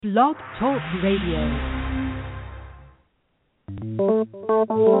Blog Talk Radio.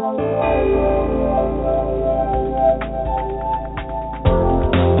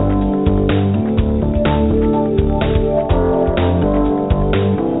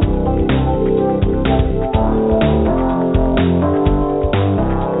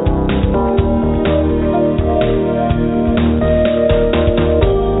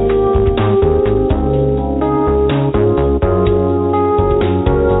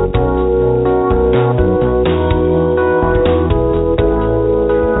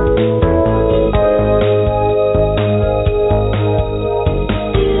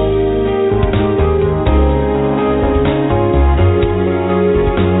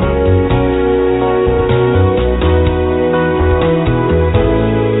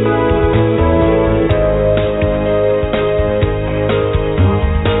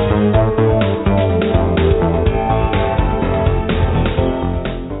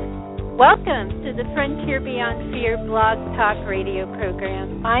 Radio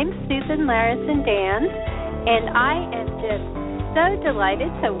program. I'm Susan Larison-Dan, and I am just so delighted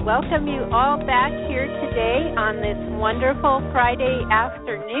to welcome you all back here today on this wonderful Friday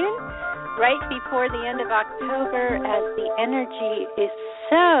afternoon, right before the end of October, as the energy is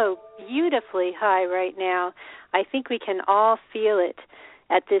so beautifully high right now. I think we can all feel it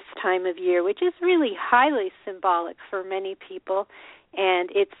at this time of year, which is really highly symbolic for many people. And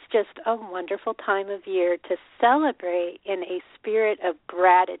it's just a wonderful time of year to celebrate in a spirit of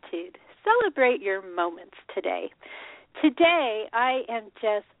gratitude. Celebrate your moments today. Today, I am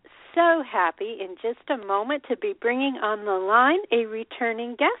just so happy in just a moment to be bringing on the line a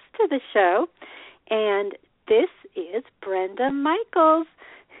returning guest to the show. And this is Brenda Michaels,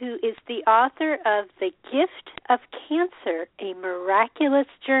 who is the author of The Gift of Cancer, A Miraculous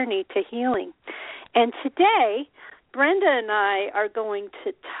Journey to Healing. And today, Brenda and I are going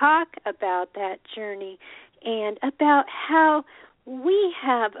to talk about that journey and about how we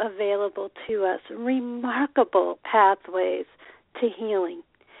have available to us remarkable pathways to healing.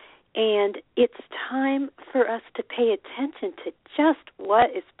 And it's time for us to pay attention to just what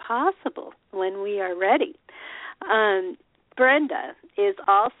is possible when we are ready. Brenda is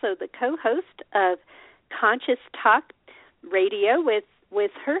also the co-host of Conscious Talk Radio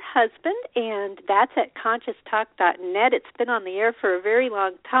with her husband, and that's at conscioustalk.net. It's been on the air for a very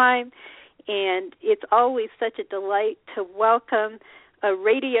long time, and it's always such a delight to welcome a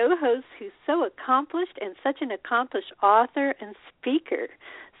radio host who's so accomplished and such an accomplished author and speaker,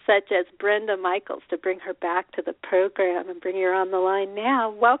 such as Brenda Michaels, to bring her back to the program and bring her on the line now.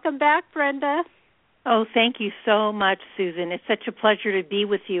 Welcome back, Brenda. Oh, thank you so much, Susan. It's such a pleasure to be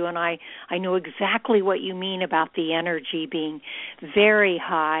with you, and I know exactly what you mean about the energy being very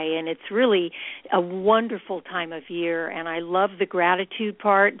high, and it's really a wonderful time of year, and I love the gratitude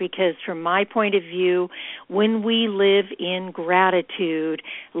part because from my point of view, when we live in gratitude,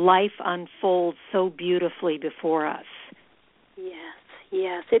 life unfolds so beautifully before us.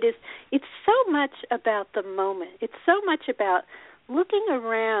 Yes, it is. It's so much about the moment. It's so much about looking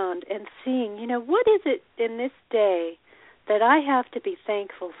around and seeing, what is it in this day that I have to be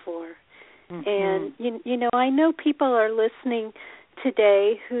thankful for? Mm-hmm. And, I know people are listening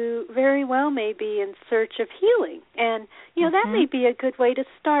today who very well may be in search of healing. And, that may be a good way to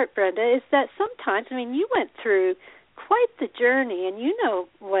start, Brenda, is that sometimes, you went through quite the journey and you know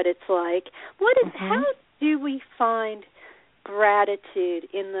what it's like. How do we find gratitude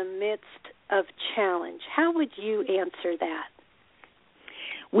in the midst of challenge? How would you answer that?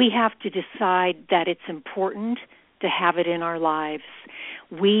 We have to decide that it's important to have it in our lives.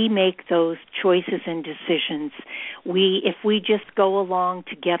 We make those choices and decisions. If we just go along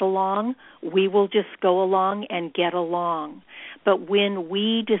to get along, we will just go along and get along. But when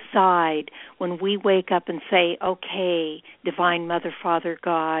we decide, when we wake up and say, okay, Divine Mother, Father,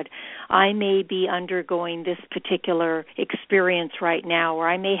 God, I may be undergoing this particular experience right now, or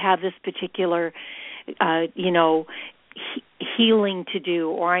I may have this particular, healing to do,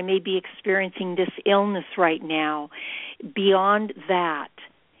 or I may be experiencing this illness right now. Beyond that,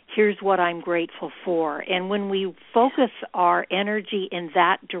 here's what I'm grateful for. And when we focus our energy in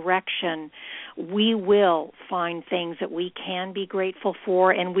that direction, we will find things that we can be grateful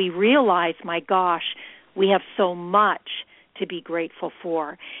for, and we realize, my gosh, we have so much to be grateful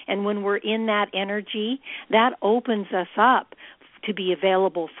for. And when we're in that energy, that opens us up to be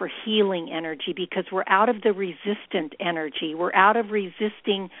available for healing energy, because we're out of the resistant energy. We're out of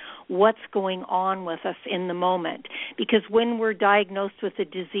resisting what's going on with us in the moment. Because when we're diagnosed with a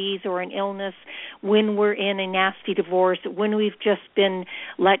disease or an illness, when we're in a nasty divorce, when we've just been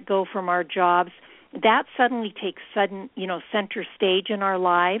let go from our jobs, that suddenly takes center stage in our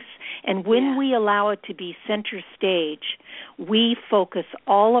lives. And when we allow it to be center stage, we focus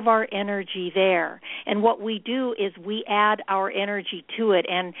all of our energy there. And what we do is we add our energy to it.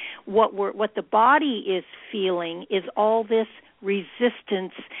 And what the body is feeling is all this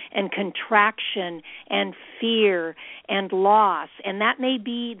resistance and contraction and fear and loss. And that may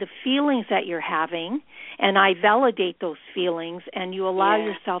be the feelings that you're having, and I validate those feelings, and you allow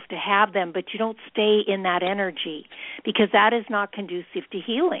yourself to have them, but you don't stay in that energy, because that is not conducive to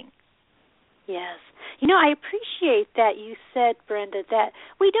healing. Yes. I appreciate that you said, Brenda, that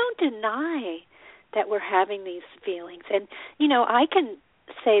we don't deny that we're having these feelings. And, I can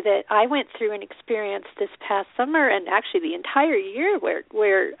say that I went through an experience this past summer, and actually the entire year, where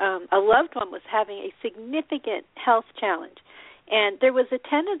a loved one was having a significant health challenge. And there was a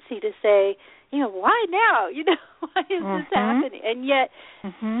tendency to say, why now? Why is this happening? And yet,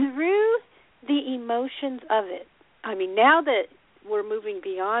 through the emotions of it, now that we're moving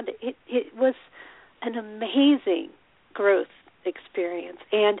beyond it, it was an amazing growth experience.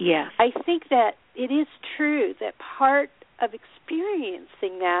 And I think that it is true that part of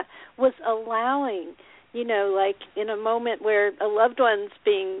experiencing that was allowing, like in a moment where a loved one's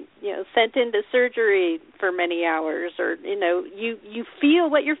being, sent into surgery for many hours, or, you feel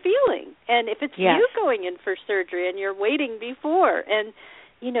what you're feeling. And if it's you going in for surgery and you're waiting before, and,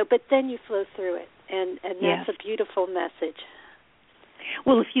 but then you flow through it. And that's a beautiful message.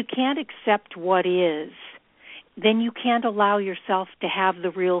 Well, if you can't accept what is, then you can't allow yourself to have the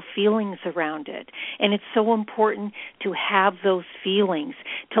real feelings around it. And it's so important to have those feelings,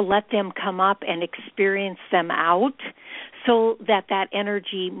 to let them come up and experience them out, so that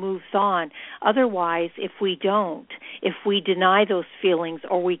energy moves on. Otherwise, if we deny those feelings,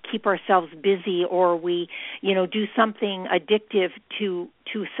 or we keep ourselves busy, or we, do something addictive to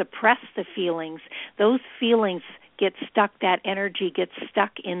suppress the feelings, those feelings get stuck, that energy gets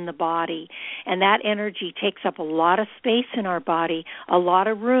stuck in the body. And that energy takes up a lot of space in our body. A lot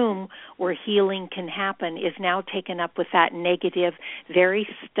of room where healing can happen is now taken up with that negative, very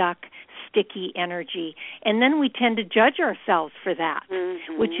stuck, sticky energy. And then we tend to judge ourselves for that,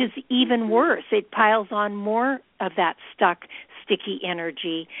 which is even worse. It piles on more of that stuck, sticky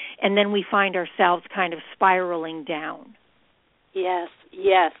energy, and then we find ourselves kind of spiraling down. Yes.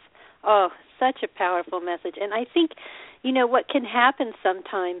 Oh, such a powerful message. And I think, what can happen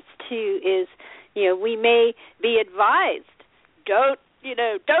sometimes, too, is, we may be advised, don't say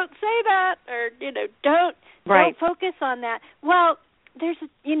that, or, don't focus on that. Well, there's,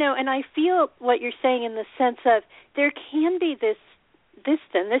 and I feel what you're saying in the sense of there can be this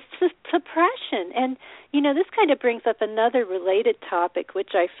suppression. And, this kind of brings up another related topic,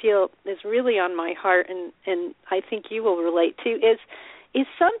 which I feel is really on my heart, and I think you will relate to, is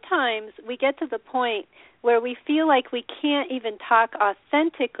sometimes we get to the point where we feel like we can't even talk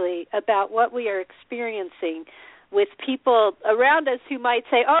authentically about what we are experiencing with people around us who might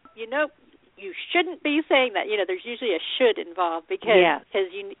say, oh, you shouldn't be saying that. There's usually a should involved because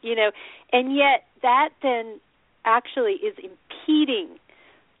and yet that then actually is impeding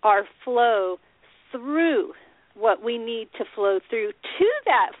our flow through what we need to flow through to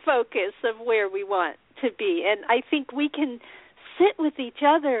that focus of where we want to be. And I think we can sit with each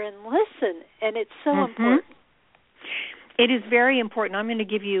other and listen, and it's so important. It is very important. I'm going to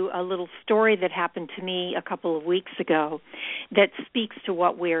give you a little story that happened to me a couple of weeks ago that speaks to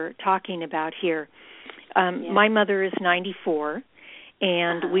what we're talking about here. My mother is 94,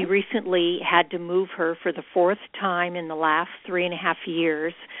 and we recently had to move her for the fourth time in the last 3.5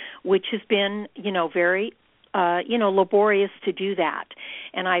 years, which has been, very laborious to do that.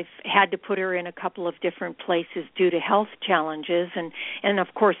 And I've had to put her in a couple of different places due to health challenges. And of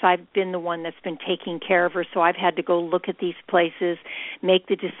course, I've been the one that's been taking care of her, so I've had to go look at these places, make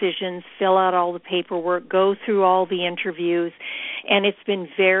the decisions, fill out all the paperwork, go through all the interviews. And it's been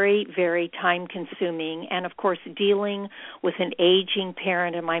very, very time-consuming. And, of course, dealing with an aging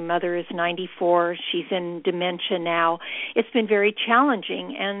parent, and my mother is 94. She's in dementia now. It's been very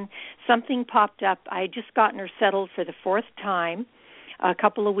challenging. And something popped up. I had just gotten her settled for the fourth time a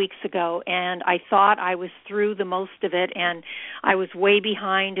couple of weeks ago, and I thought I was through the most of it, and I was way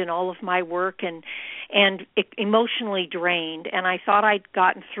behind in all of my work and emotionally drained. And I thought I'd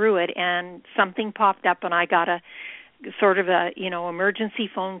gotten through it, and something popped up, and I got a sort of a, emergency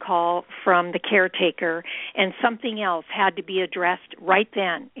phone call from the caretaker, and something else had to be addressed right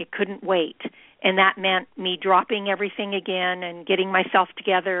then. It couldn't wait. And that meant me dropping everything again and getting myself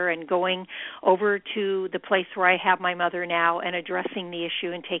together and going over to the place where I have my mother now and addressing the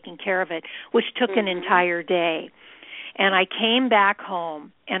issue and taking care of it, which took an entire day. And I came back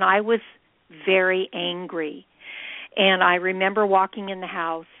home, and I was very angry. And I remember walking in the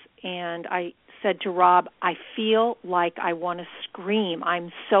house, and I said to Rob, I feel like I want to scream.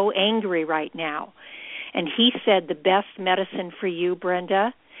 I'm so angry right now. And he said, the best medicine for you,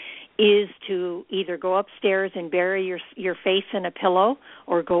 Brenda, is to either go upstairs and bury your face in a pillow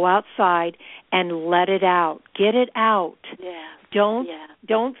or go outside and let it out. Get it out. Yeah.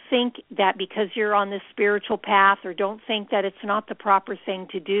 Don't think that because you're on this spiritual path, or don't think that it's not the proper thing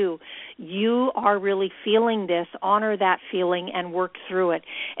to do. You are really feeling this. Honor that feeling and work through it.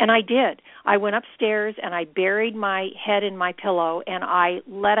 And I did. I went upstairs and I buried my head in my pillow and I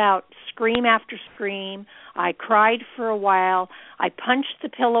let out scream after scream. I cried for a while. I punched the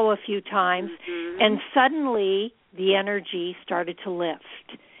pillow a few times, and suddenly the energy started to lift.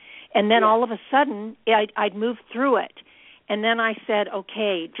 And then all of a sudden, I'd moved through it. And then I said,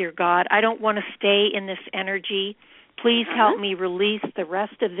 okay, dear God, I don't want to stay in this energy. Please help me release the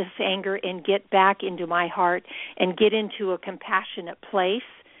rest of this anger and get back into my heart and get into a compassionate place.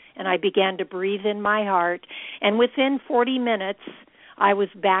 And I began to breathe in my heart. And within 40 minutes, I was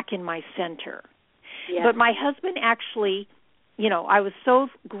back in my center. Yeah. But my husband actually, I was so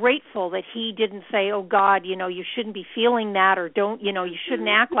grateful that he didn't say, oh, God, you shouldn't be feeling that, or don't, you shouldn't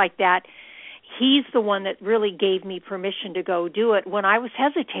act like that. He's the one that really gave me permission to go do it when I was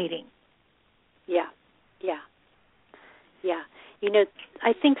hesitating. Yeah.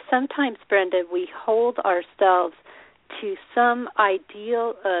 I think sometimes, Brenda, we hold ourselves to some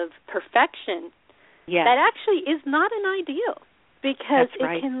ideal of perfection that actually is not an ideal, because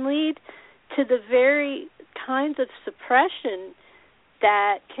it can lead to the very kinds of suppression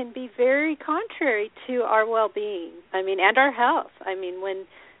that can be very contrary to our well-being, and our health.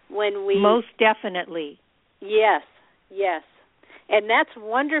 When we... Most definitely. Yes. And that's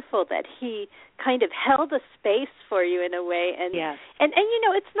wonderful that he kind of held a space for you in a way. And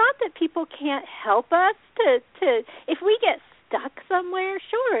it's not that people can't help us to if we get stuck somewhere,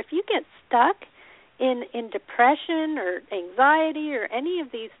 sure, if you get stuck in depression or anxiety or any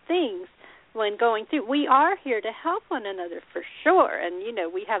of these things when going through, we are here to help one another for sure. And,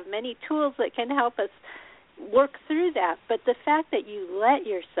 we have many tools that can help us work through that. But the fact that you let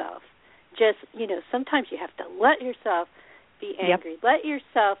yourself just, sometimes you have to let yourself be angry. Let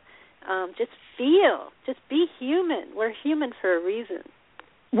yourself just feel, just be human. We're human for a reason.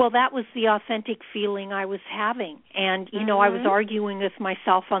 Well, that was the authentic feeling I was having. And, I was arguing with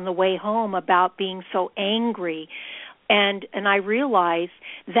myself on the way home about being so angry. And I realized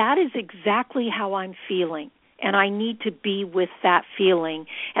that is exactly how I'm feeling. And I need to be with that feeling.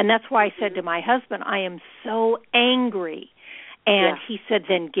 And that's why I said to my husband, I am so angry. And he said,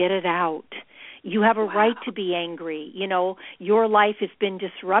 then get it out. You have a right to be angry. Your life has been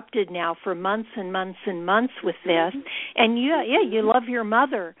disrupted now for months and months and months with this. And you love your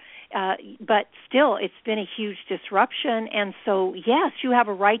mother. But still, it's been a huge disruption. And so, yes, you have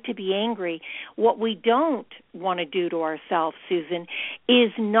a right to be angry. What we don't want to do to ourselves, Susan,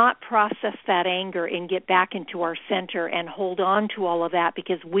 is not process that anger and get back into our center and hold on to all of that,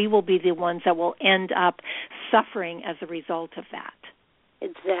 because we will be the ones that will end up suffering as a result of that.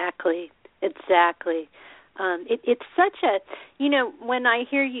 Exactly. It's such a, when I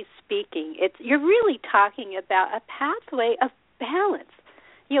hear you speaking, you're really talking about a pathway of balance.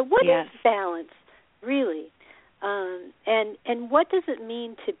 What is balance, really? And what does it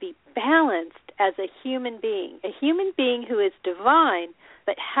mean to be balanced as a human being who is divine,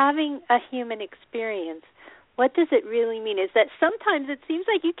 but having a human experience? What does it really mean? Is that sometimes it seems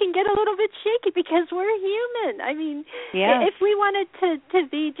like you can get a little bit shaky because we're human. If we wanted to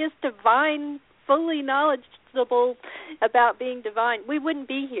be just divine, fully knowledgeable about being divine, we wouldn't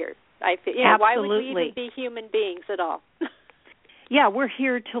be here. I feel. Why would we even be human beings at all? Yeah, we're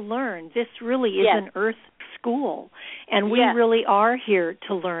here to learn. This really is an earth school, and we really are here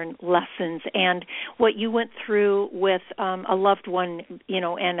to learn lessons. And what you went through with a loved one,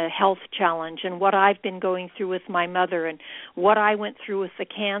 and a health challenge, and what I've been going through with my mother, and what I went through with the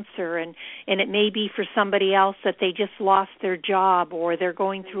cancer, and it may be for somebody else that they just lost their job or they're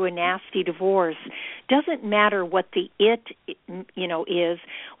going through a nasty divorce. Doesn't matter what the is.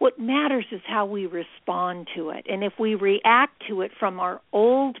 What matters is how we respond to it. And if we react to it from our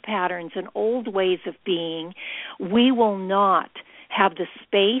old patterns and old ways of being, we will not have the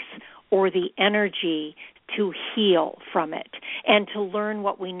space or the energy to heal from it and to learn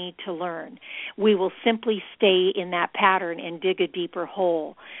what we need to learn. We will simply stay in that pattern and dig a deeper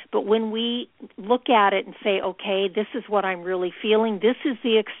hole. But when we look at it and say, okay, this is what I'm really feeling, this is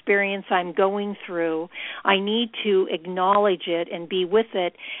the experience I'm going through, I need to acknowledge it and be with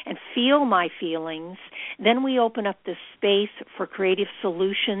it and feel my feelings, then we open up the space for creative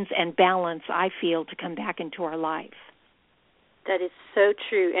solutions and balance, I feel, to come back into our life. That is so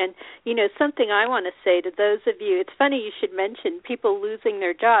true. And, something I want to say to those of you, it's funny you should mention people losing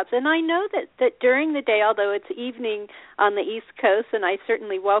their jobs. And I know that during the day, although it's evening on the East Coast, and I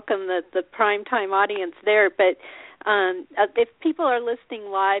certainly welcome the prime time audience there, but if people are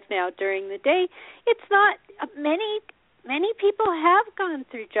listening live now during the day, it's not many people have gone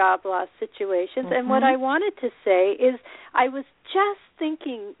through job loss situations. Mm-hmm. And what I wanted to say is I was just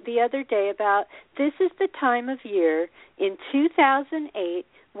thinking the other day about this is the time of year in 2008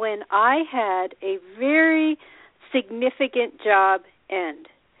 when I had a very significant job end.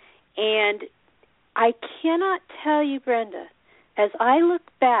 And I cannot tell you, Brenda, as I look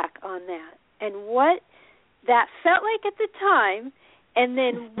back on that and what that felt like at the time and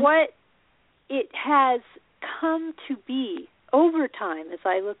then what it has come to be over time as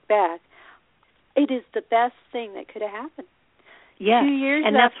I look back, it is the best thing that could have happened. Yes. 2 years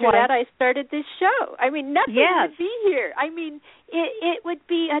and after that, I started this show. I mean, nothing would be here. I mean, it would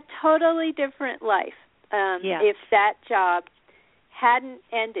be a totally different life if that job hadn't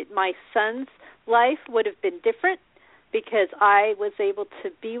ended. My son's life would have been different because I was able to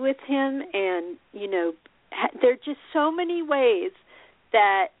be with him, and, there are just so many ways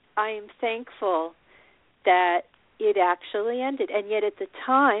that I am thankful that it actually ended. And yet at the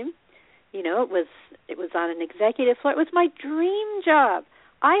time, it was on an executive floor. It was my dream job.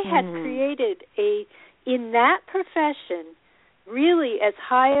 I had created in that profession really as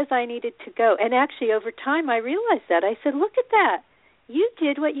high as I needed to go. And actually over time I realized that. I said, look at that. You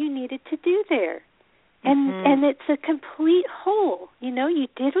did what you needed to do there. And it's a complete whole. You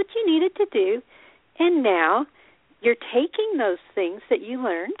did what you needed to do, and now you're taking those things that you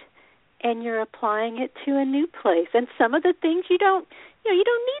learned and you're applying it to a new place. And some of the things you don't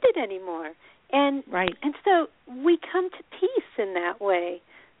need it anymore. And and so we come to peace in that way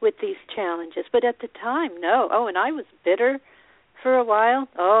with these challenges. But at the time, no. Oh, and I was bitter for a while.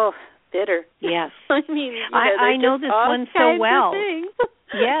 Oh, bitter. Yes. I mean, I know this one so well.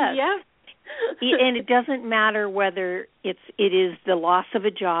 Yes. Yeah. And it doesn't matter whether it is the loss of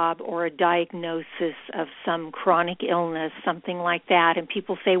a job or a diagnosis of some chronic illness, something like that. And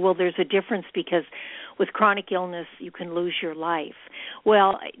people say, well, there's a difference because with chronic illness you can lose your life.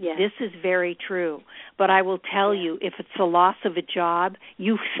 Well, this is very true. But I will tell you, if it's the loss of a job,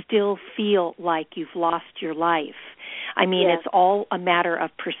 you still feel like you've lost your life. I mean, it's all a matter of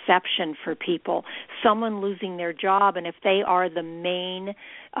perception for people. Someone losing their job, and if they are the main,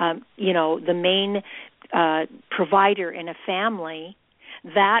 provider in a family,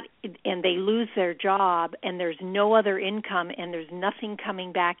 and they lose their job, and there's no other income, and there's nothing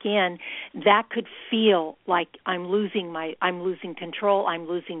coming back in, that could feel like I'm losing control, I'm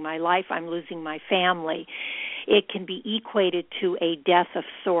losing my life, I'm losing my family. It can be equated to a death of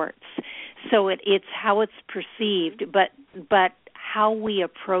sorts. So it's how it's perceived, but how we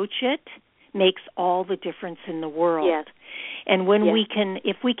approach it makes all the difference in the world. Yes. And when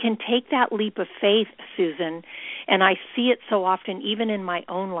if we can take that leap of faith, Susan, and I see it so often, even in my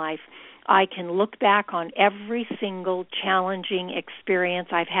own life, I can look back on every single challenging experience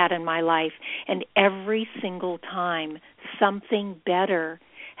I've had in my life, and every single time something better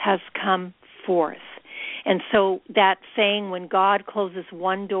has come forth. And so that saying, when God closes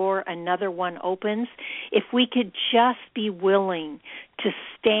one door, another one opens, if we could just be willing to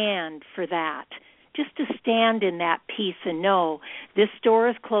stand for that, just to stand in that peace and know this door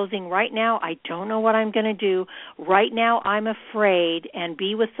is closing right now. I don't know what I'm going to do. Right now I'm afraid, and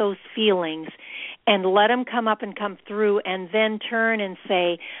be with those feelings and let them come up and come through, and then turn and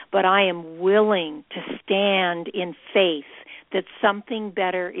say, but I am willing to stand in faith that something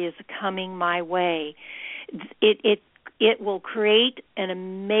better is coming my way. It will create an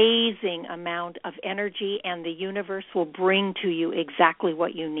amazing amount of energy, and the universe will bring to you exactly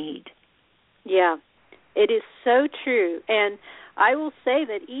what you need. Yeah, it is so true. And I will say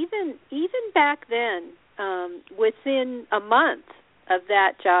that even back then, within a month of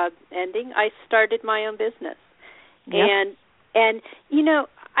that job ending, I started my own business. Yep. And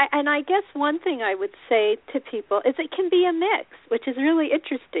I guess one thing I would say to people is it can be a mix, which is really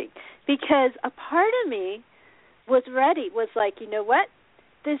interesting, because a part of me was like, you know what?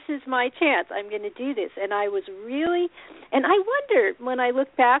 this is my chance. I'm going to do this. And I was really, and I wonder when I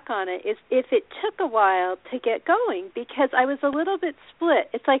look back on it, if it took a while to get going, because I was a little bit split.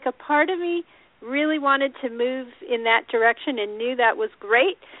 It's like a part of me really wanted to move in that direction and knew that was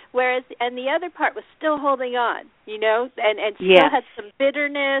great, and the other part was still holding on, and still had some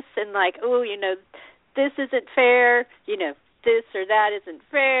bitterness and like, oh, this isn't fair, this or that isn't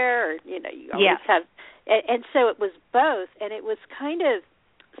fair, or, you always have, and so it was both, and it was kind of,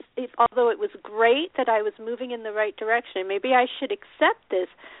 although it was great that I was moving in the right direction, maybe I should accept this,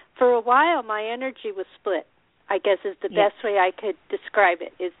 for a while my energy was split, I guess is the best way I could describe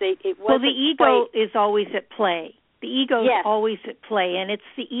it. Well, the ego is always at play. The ego is always at play, and it's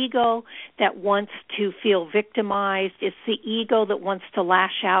the ego that wants to feel victimized. It's the ego that wants to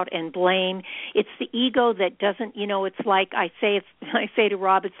lash out and blame. It's the ego that doesn't, it's like I say to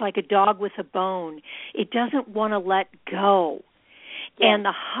Rob, it's like a dog with a bone. It doesn't want to let go. Yeah. And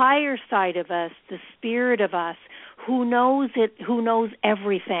the higher side of us, the spirit of us, who knows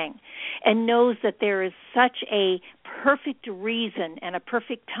everything and knows that there is such a perfect reason and a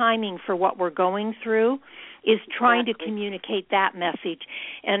perfect timing for what we're going through, is trying to communicate that message.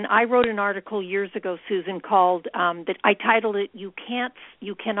 And I wrote an article years ago, Susan, called that I titled it "You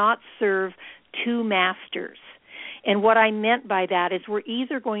Cannot Serve Two Masters." And what I meant by that is we're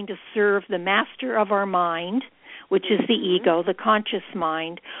either going to serve the master of our mind, which is the ego, the conscious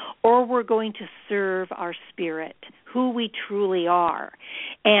mind, or we're going to serve our spirit, who we truly are.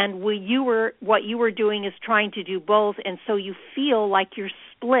 And what you were doing is trying to do both, and so you feel like you're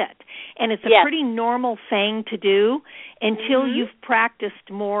split. And it's a pretty normal thing to do until you've practiced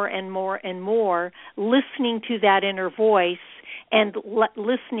more and more and more, listening to that inner voice and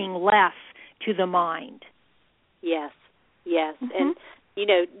listening less to the mind. Yes. And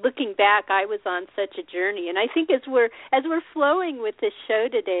looking back, I was on such a journey, and I think as we're flowing with this show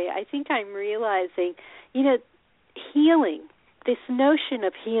today, I think I'm realizing, healing, this notion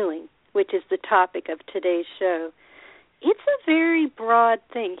of healing, which is the topic of today's show, it's a very broad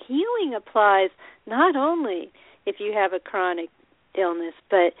thing. Healing applies not only if you have a chronic illness,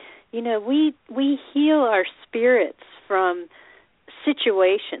 but we heal our spirits from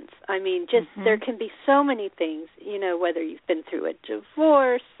situations. I mean, there can be so many things, whether you've been through a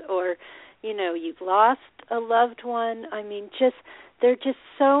divorce or, you've lost a loved one. I mean, there are just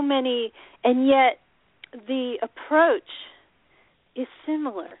so many, and yet the approach is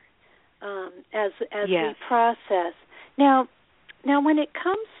similar as we process. Now, when it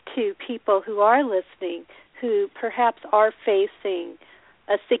comes to people who are listening, who perhaps are facing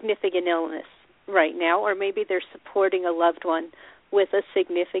a significant illness right now, or maybe they're supporting a loved one with a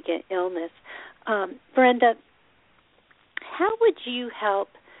significant illness. Brenda, how would you help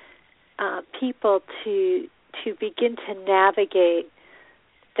people to begin to navigate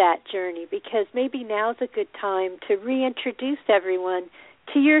that journey? Because maybe now's a good time to reintroduce everyone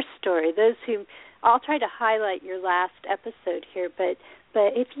to your story. Those who, I'll try to highlight your last episode here, but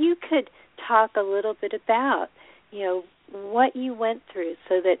if you could talk a little bit about, what you went through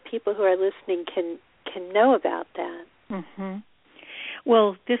so that people who are listening can know about that. Mm-hmm.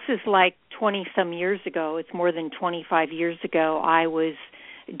 Well, this is like 20-some years ago. It's more than 25 years ago. I was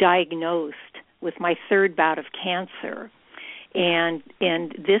diagnosed with my third bout of cancer, and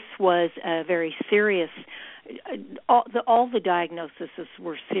this was a very serious. All the diagnoses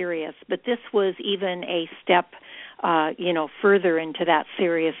were serious, but this was even a step, further into that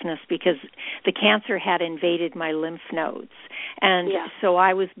seriousness, because the cancer had invaded my lymph nodes, and so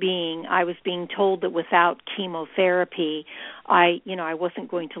I was being told that without chemotherapy, I wasn't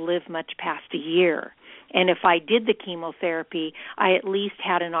going to live much past a year. And if I did the chemotherapy, I at least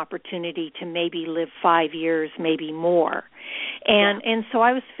had an opportunity to maybe live 5 years, maybe more. And so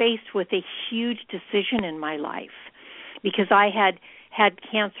I was faced with a huge decision in my life, because I had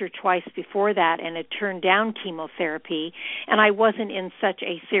cancer twice before that and had turned down chemotherapy, and I wasn't in such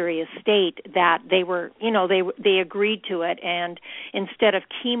a serious state that they agreed to it, and instead of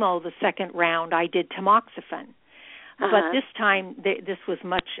chemo the second round, I did tamoxifen. But this time, this was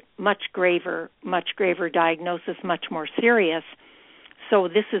much graver diagnosis, much more serious. So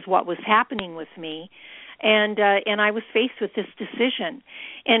this is what was happening with me, and I was faced with this decision.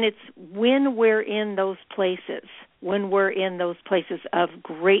 And it's when we're in those places of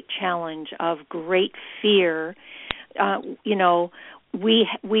great challenge, of great fear,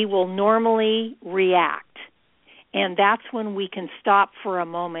 we will normally react. And that's when we can stop for a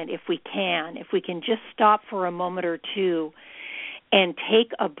moment, if we can just stop for a moment or two and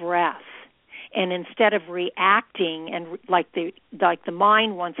take a breath. And instead of reacting and like the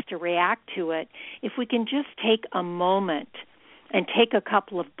mind wants to react to it, if we can just take a moment and take a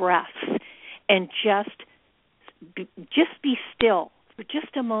couple of breaths and just be still for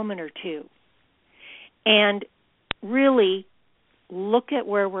just a moment or two and really look at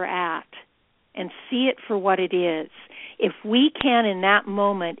where we're at and see it for what it is. If we can in that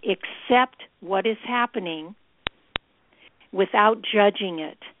moment accept what is happening without judging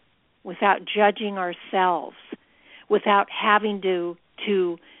it, without judging ourselves, without having to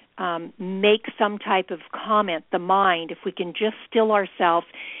make some type of comment, the mind, if we can just still ourselves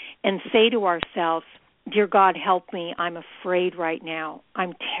and say to ourselves, "Dear God, help me. I'm afraid right now.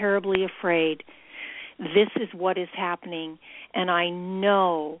 I'm terribly afraid. This is what is happening, and I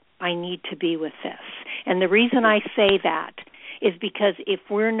know I need to be with this." And the reason I say that is because if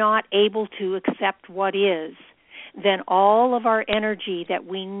we're not able to accept what is, then all of our energy that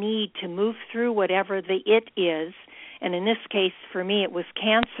we need to move through whatever the it is, and in this case for me it was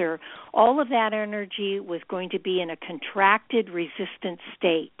cancer, all of that energy was going to be in a contracted, resistant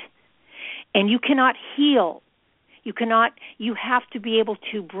state. And you cannot heal. You have to be able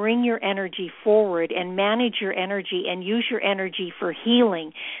to bring your energy forward and manage your energy and use your energy for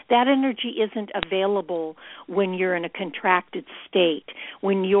healing. That energy isn't available when you're in a contracted state,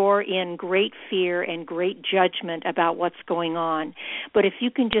 when you're in great fear and great judgment about what's going on. But if you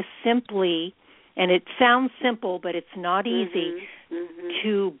can just simply, and it sounds simple, but it's not easy,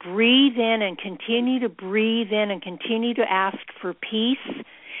 to breathe in and continue to breathe in and continue to ask for peace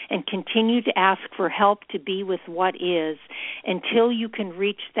and continue to ask for help to be with what is until you can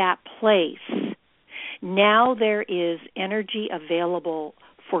reach that place. Now there is energy available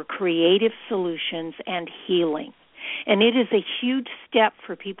for creative solutions and healing. And it is a huge step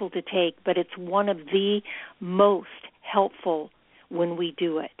for people to take, but it's one of the most helpful when we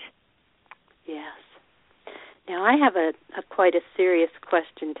do it. Yes. Now I have a quite a serious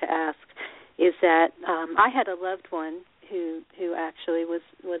question to ask, is that I had a loved one who actually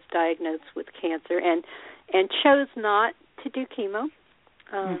was diagnosed with cancer and chose not to do chemo,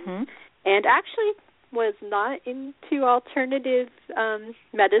 and actually was not into alternative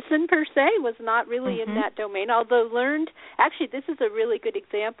medicine per se, was not really in that domain, although actually this is a really good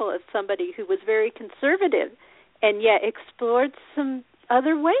example of somebody who was very conservative and yet explored some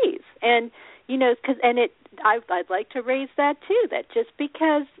other ways. And, you know, I'd like to raise that too, that just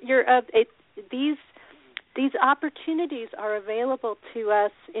because these opportunities are available to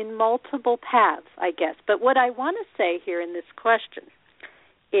us in multiple paths, I guess. But what I want to say here in this question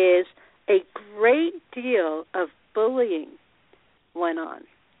is a great deal of bullying went on.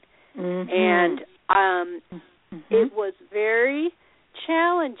 And it was very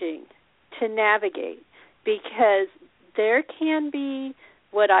challenging to navigate because there can be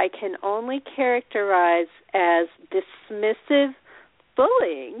what I can only characterize as dismissive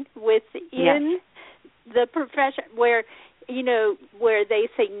bullying within the profession, where they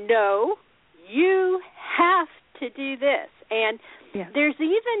say, no, you have to do this. And there's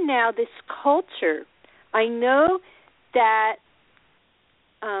even now this culture. I know that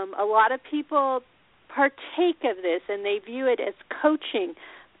a lot of people partake of this and they view it as coaching,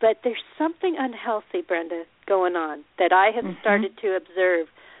 but there's something unhealthy, Brenda, going on that I have started to observe,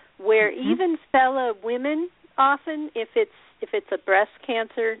 where even fellow women, often if it's a breast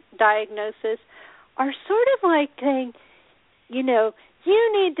cancer diagnosis, are sort of like saying, you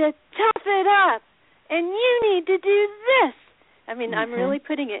need to tough it up, and you need to do this. I mean, I'm really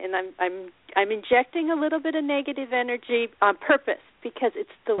putting it, and I'm injecting a little bit of negative energy on purpose because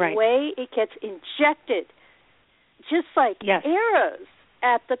it's the way it gets injected, just like arrows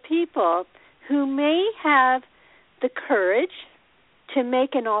at the people who may have the courage to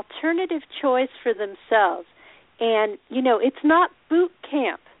make an alternative choice for themselves. And, it's not boot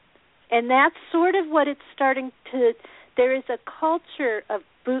camp. And that's sort of what it's starting to, there is a culture of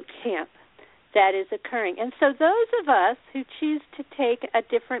boot camp that is occurring. And so those of us who choose to take a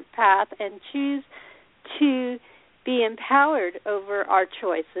different path and choose to be empowered over our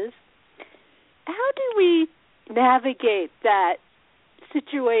choices, how do we navigate that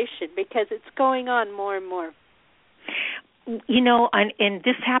situation? Because it's going on more and more. And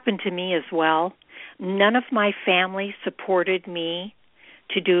this happened to me as well. None of my family supported me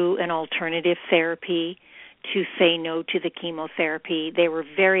to do an alternative therapy, to say no to the chemotherapy. They were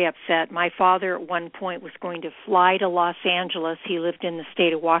very upset. My father at one point was going to fly to Los Angeles. He lived in the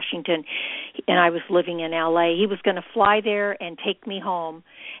state of Washington, and I was living in L.A. He was going to fly there and take me home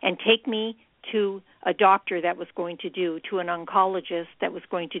and take me to a doctor that was going to an oncologist that was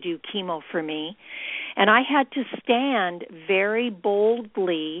going to do chemo for me. And I had to stand very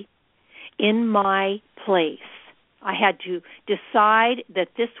boldly in my place. I had to decide that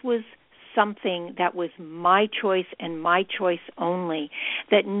this was something that was my choice and my choice only.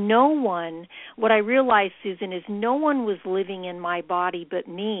 That no one, what I realized, Susan, is no one was living in my body but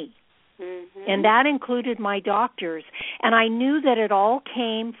me. Mm-hmm. And that included my doctors. And I knew that it all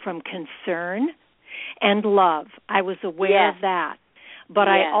came from concern and love. I was aware of that. But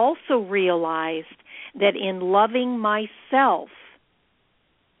I also realized that in loving myself,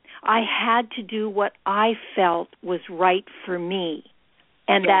 I had to do what I felt was right for me,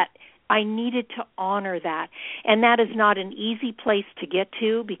 and that I needed to honor that. And that is not an easy place to get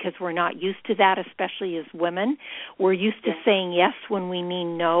to because we're not used to that, especially as women. We're used to saying yes when we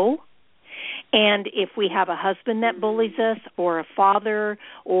mean no. And if we have a husband that bullies us, or a father,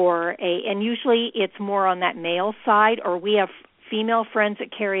 and usually it's more on that male side, or we have female friends that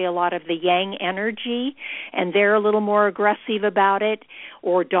carry a lot of the yang energy, and they're a little more aggressive about it,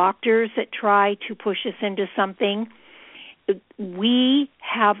 or doctors that try to push us into something. We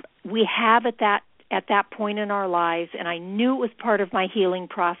have at that point in our lives, and I knew it was part of my healing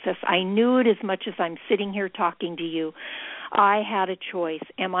process. I knew it as much as I'm sitting here talking to you. I had a choice.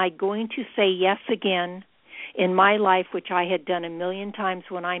 Am I going to say yes again in my life, which I had done a million times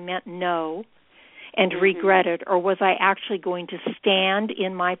when I meant no, and regret it, or was I actually going to stand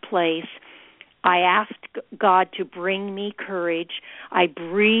in my place? I asked God to bring me courage. I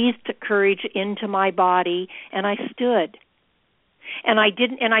breathed courage into my body, and I stood. And I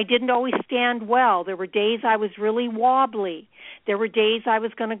didn't always stand well. There were days I was really wobbly. There were days I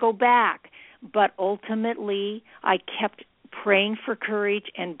was going to go back. But ultimately, I kept praying for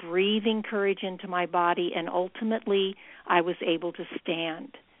courage and breathing courage into my body, and ultimately, I was able to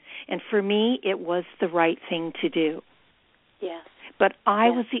stand. And for me, it was the right thing to do. Yes. But I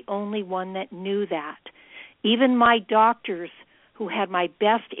was the only one that knew that. Even my doctors, who had my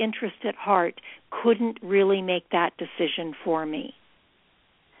best interest at heart, couldn't really make that decision for me.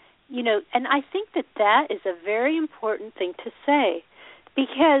 You know, and I think that is a very important thing to say,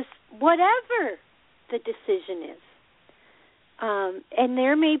 because whatever the decision is, and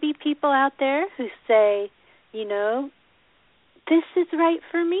there may be people out there who say, you know, this is right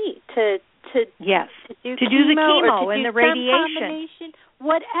for me to do the chemo and the radiation,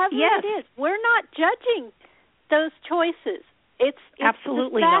 whatever it is. We're not judging those choices. It's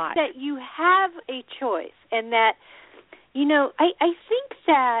absolutely the fact that you have a choice, and that, you know, I think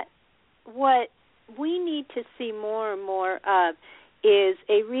that what we need to see more and more of is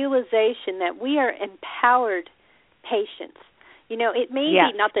a realization that we are empowered patients. You know, it may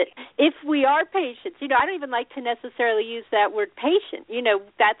be not that if we are patients, you know, I don't even like to necessarily use that word patient. You know,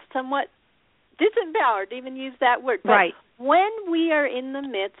 that's somewhat disempowered to even use that word. But when we are in the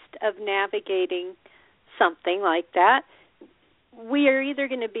midst of navigating something like that, we are either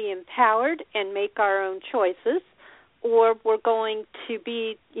going to be empowered and make our own choices, or we're going to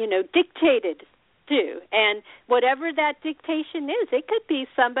be, you know, dictated to. And whatever that dictation is, it could be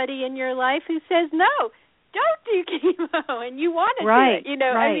somebody in your life who says, no, don't do chemo, and you want to do it. You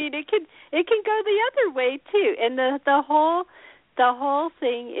know, I mean, it can go the other way too. And the whole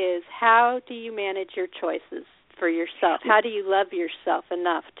thing is, how do you manage your choices for yourself? How do you love yourself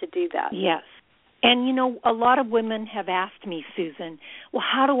enough to do that? Yes. And, you know, a lot of women have asked me, Susan, well,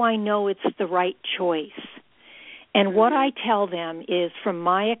 how do I know it's the right choice? And what I tell them is, from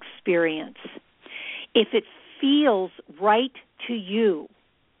my experience, if it feels right to you,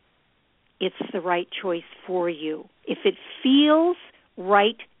 it's the right choice for you. If it feels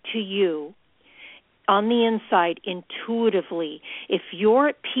right to you on the inside, intuitively, if you're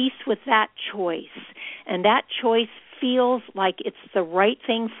at peace with that choice, and that choice feels like it's the right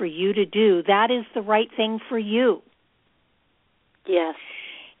thing for you to do, that is the right thing for you. Yes.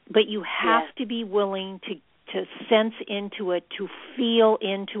 But you have to be willing to sense into it, to feel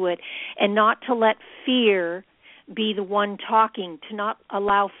into it, and not to let fear be the one talking, to not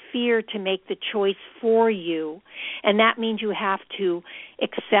allow fear to make the choice for you. And that means you have to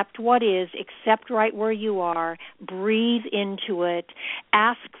accept what is, accept right where you are, breathe into it,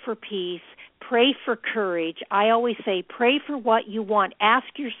 ask for peace, pray for courage. I always say, pray for what you want. Ask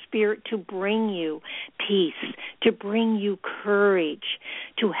your spirit to bring you peace, to bring you courage,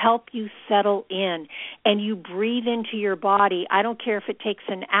 to help you settle in. And you breathe into your body. I don't care if it takes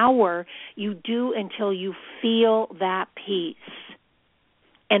an hour, you do until you feel that peace.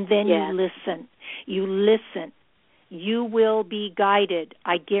 And then you listen. You listen. You will be guided.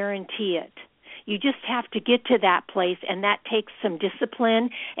 I guarantee it. You just have to get to that place, and that takes some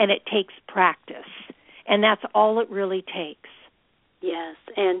discipline, and it takes practice. And that's all it really takes. Yes,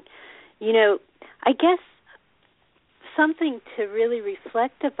 and, you know, I guess something to really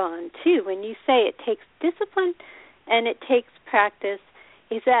reflect upon, too, when you say it takes discipline and it takes practice,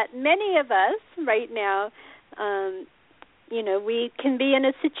 is that many of us right now, we can be in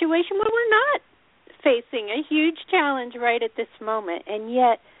a situation where we're not facing a huge challenge right at this moment. And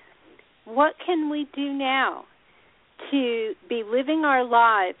yet, what can we do now to be living our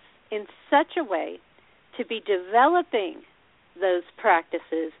lives in such a way to be developing those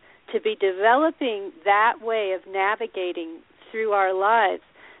practices, to be developing that way of navigating through our lives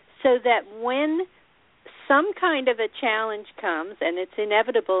so that when some kind of a challenge comes, and it's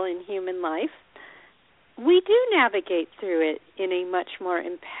inevitable in human life, we do navigate through it in a much more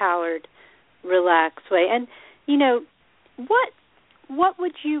empowered, relaxed way. And, what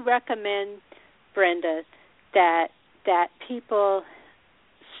would you recommend, Brenda, that people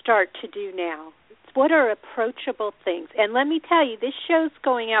start to do now? What are approachable things? And let me tell you, this show's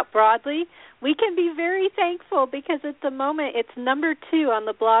going out broadly. We can be very thankful because at the moment it's number 2 on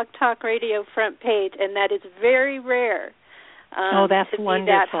the Blog Talk Radio front page, and that is very rare. That's to wonderful.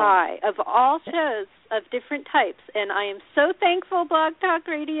 Be that high of all shows of different types. And I am so thankful, Blog Talk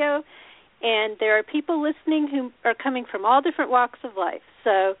Radio, and there are people listening who are coming from all different walks of life.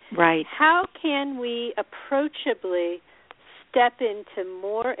 So how can we approachably step into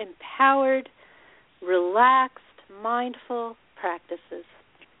more empowered, relaxed, mindful practices?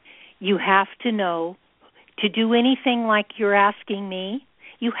 You have to know, to do anything like you're asking me,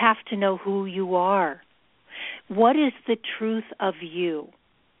 you have to know who you are. What is the truth of you?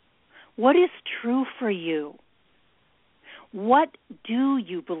 What is true for you? What do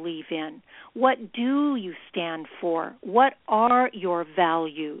you believe in? What do you stand for? What are your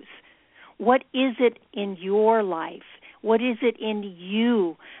values? What is it in your life? What is it in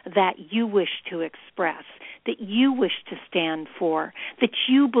you that you wish to express, that you wish to stand for, that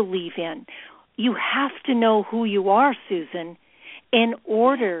you believe in? You have to know who you are, Susan, in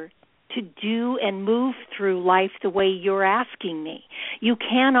order to do and move through life the way you're asking me. You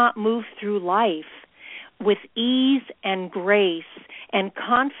cannot move through life with ease and grace and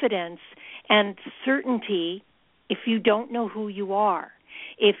confidence and certainty if you don't know who you are.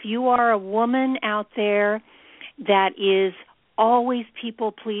 If you are a woman out there that is always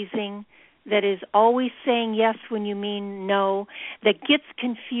people-pleasing, that is always saying yes when you mean no, that gets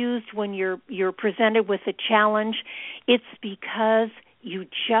confused when you're presented with a challenge, it's because you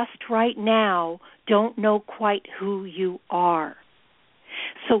just right now don't know quite who you are.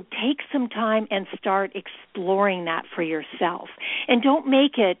 So take some time and start exploring that for yourself. And don't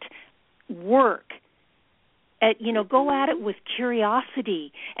make it work. Go at it with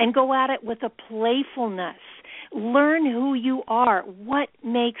curiosity and go at it with a playfulness. Learn who you are. What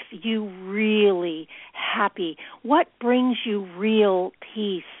makes you really happy? What brings you real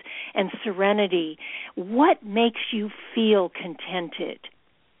peace and serenity? What makes you feel contented?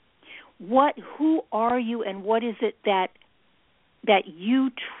 Who are you, and what is it that you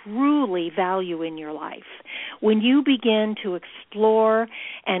truly value in your life? When you begin to explore,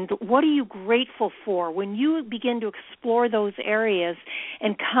 and what are you grateful for? When you begin to explore those areas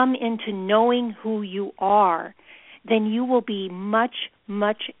and come into knowing who you are, then you will be much,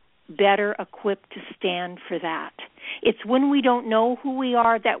 much better equipped to stand for that. It's when we don't know who we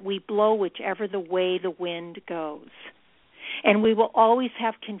are that we blow whichever the way the wind goes. And we will always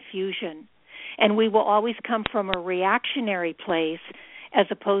have confusion. And we will always come from a reactionary place as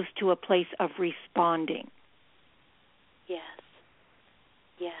opposed to a place of responding. Yes.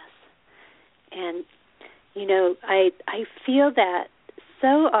 And, I feel that so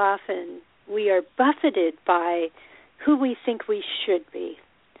often we are buffeted by who we think we should be.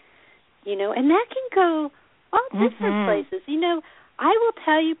 And that can go all different places. I will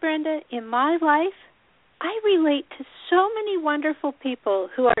tell you, Brenda, in my life, I relate to so many wonderful people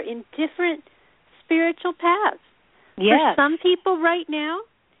who are in different spiritual paths. Yes. For some people right now,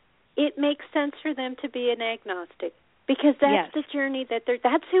 it makes sense for them to be an agnostic because that's the journey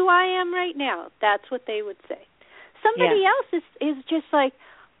that's who I am right now. That's what they would say. Somebody else is just like,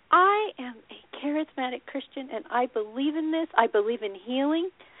 I am a charismatic Christian and I believe in this. I believe in healing.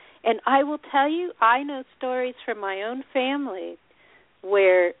 And I will tell you, I know stories from my own family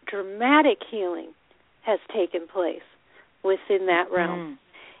where dramatic healing has taken place within that realm.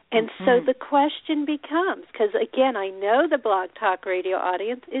 And so the question becomes, because again, I know the Blog Talk Radio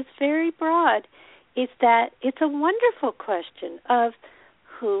audience is very broad, is that it's a wonderful question of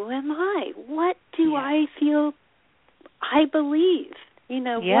who am I? What do I feel I believe?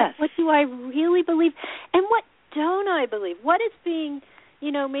 What do I really believe? And what don't I believe? What is being,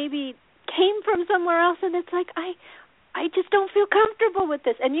 maybe came from somewhere else and it's like, I just don't feel comfortable with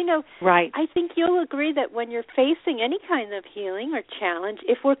this. And, I think you'll agree that when you're facing any kind of healing or challenge,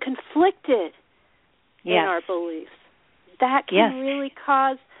 if we're conflicted in our beliefs, that can really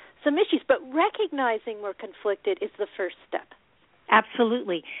cause some issues. But recognizing we're conflicted is the first step.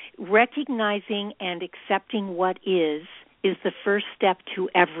 Absolutely. Recognizing and accepting what is the first step to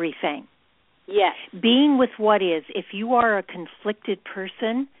everything. Yes. Being with what is. If you are a conflicted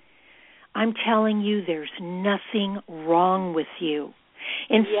person, I'm telling you there's nothing wrong with you.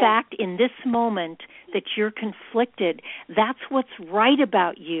 In fact, in this moment that you're conflicted, that's what's right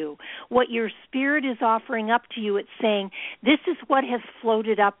about you. What your spirit is offering up to you, it's saying, this is what has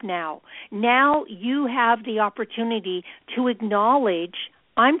floated up now. Now you have the opportunity to acknowledge,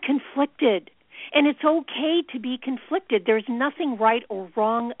 I'm conflicted. And it's okay to be conflicted. There's nothing right or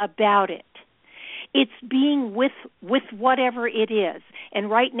wrong about it. It's being with whatever it is. And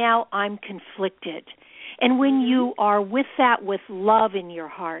right now I'm conflicted. And when you are with that, with love in your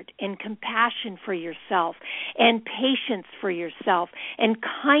heart and compassion for yourself and patience for yourself and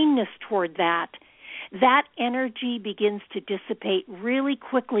kindness toward that, that energy begins to dissipate really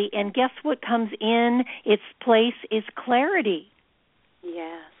quickly. And guess what comes in its place is clarity.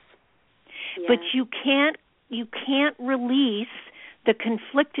 Yes. But you can't release the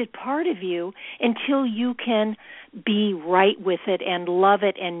conflicted part of you until you can be right with it and love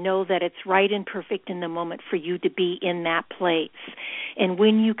it and know that it's right and perfect in the moment for you to be in that place. And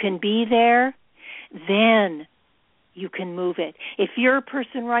when you can be there, then you can move it. If you're a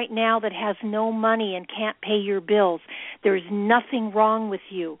person right now that has no money and can't pay your bills, there's nothing wrong with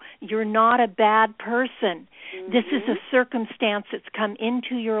you. You're not a bad person. Mm-hmm. This is a circumstance that's come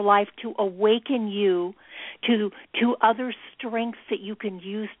into your life to awaken you to other strengths that you can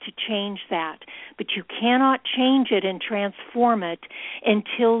use to change that. But you cannot change it and transform it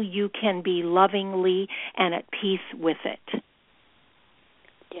until you can be lovingly and at peace with it.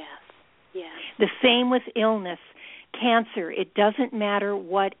 Yes, yes. The same with illness. Cancer, it doesn't matter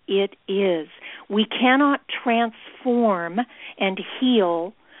what it is. We cannot transform and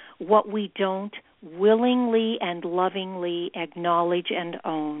heal what we don't willingly and lovingly acknowledge and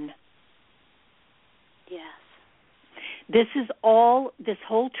own. Yes. This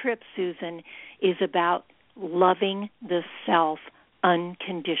whole trip, Susan, is about loving the self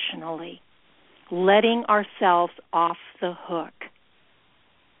unconditionally, letting ourselves off the hook.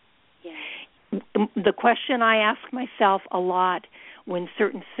 Yes. The question I ask myself a lot when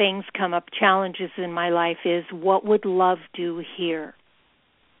certain things come up, challenges in my life, is what would love do here?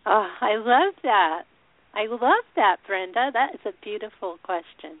 Oh, I love that. I love that, Brenda. That is a beautiful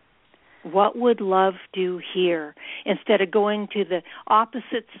question. What would love do here? Instead of going to the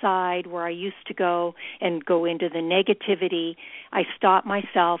opposite side where I used to go and go into the negativity, I stop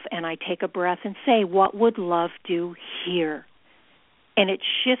myself and I take a breath and say, what would love do here? And it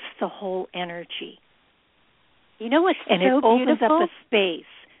shifts the whole energy. You know what's and so beautiful? And it opens beautiful? up a space.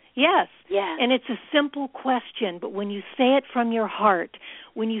 Yes. Yes. And it's a simple question, but when you say it from your heart,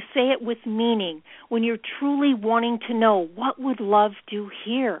 when you say it with meaning, when you're truly wanting to know, what would love do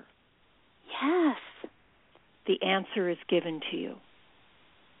here? Yes. The answer is given to you.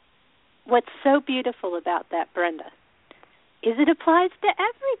 What's so beautiful about that, Brenda, is it applies to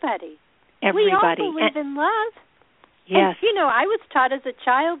everybody. Everybody. We all believe in love. Yes. And, I was taught as a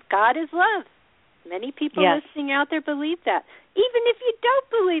child, God is love. Many people listening out there believe that. Even if you don't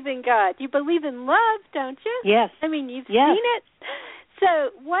believe in God, you believe in love, don't you? Yes. I mean, you've seen it. So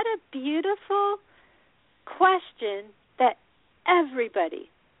what a beautiful question that everybody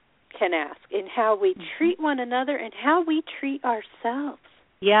can ask in how we treat one another and how we treat ourselves.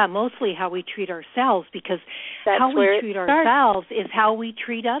 Yeah, mostly how we treat ourselves, because That's how we treat ourselves is how we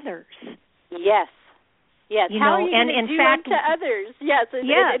treat others. Yes. Yes, how are you going to do unto others? Yes, in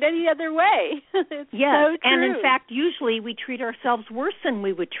any other way. It's so true. And in fact, usually we treat ourselves worse than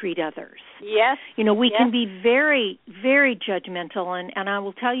we would treat others. Yes. We can be very, very judgmental, and I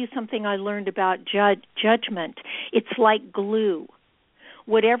will tell you something I learned about judgment. It's like glue.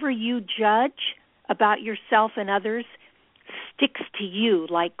 Whatever you judge about yourself and others sticks to you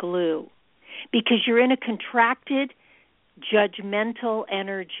like glue, because you're in a contracted, judgmental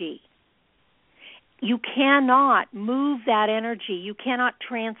energy. You cannot move that energy. You cannot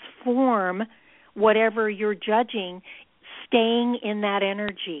transform whatever you're judging staying in that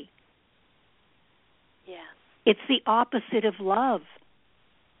energy. Yeah. It's the opposite of love.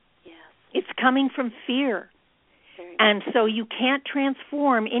 Yes. It's coming from fear. And so you can't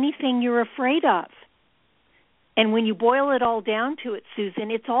transform anything you're afraid of. And when you boil it all down to it,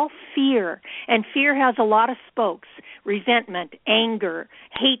 Susan, it's all fear. And fear has a lot of spokes: resentment, anger,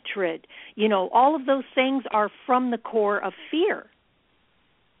 hatred. All of those things are from the core of fear.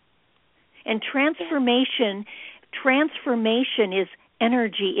 And transformation is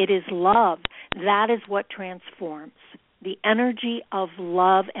energy. It is love. That is what transforms. the energy of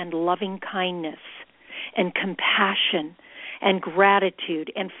love and loving kindness and compassion and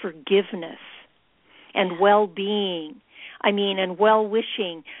gratitude and forgiveness and well-being, and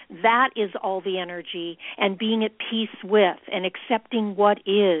well-wishing. That is all the energy, and being at peace with and accepting what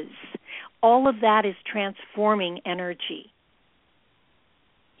is. All of that is transforming energy.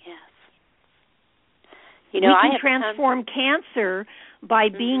 Yes. We can transform cancer by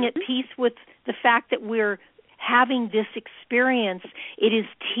being at peace with the fact that we're having this experience. It is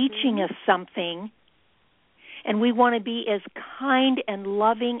teaching us something, and we want to be as kind and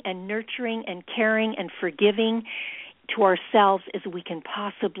loving and nurturing and caring and forgiving to ourselves as we can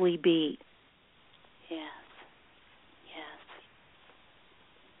possibly be. Yes.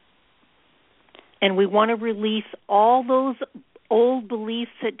 And we want to release all those old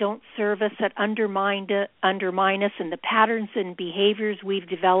beliefs that don't serve us, that undermine us, and the patterns and behaviors we've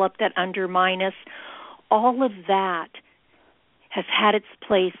developed that undermine us. All of that has had its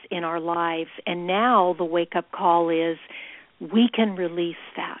place in our lives, and now the wake-up call is we can release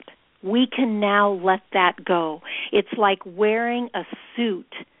that. We can now let that go. It's like wearing a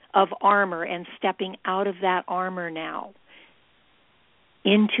suit of armor and stepping out of that armor now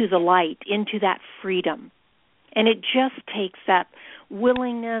into the light, into that freedom. And it just takes that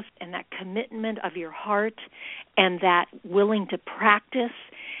willingness and that commitment of your heart and that willing to practice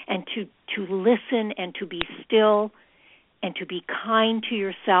and to listen and to be still and to be kind to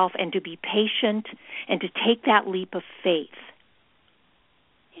yourself and to be patient and to take that leap of faith.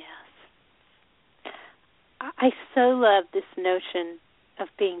 Yes. I so love this notion of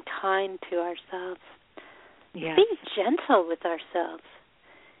being kind to ourselves. Yes. Being gentle with ourselves.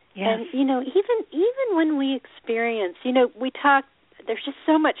 Yes. And, even when we experience, we talk, there's just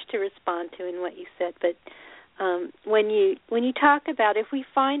so much to respond to in what you said, but when you talk about if we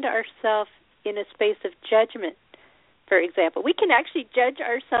find ourselves in a space of judgment, for example, we can actually judge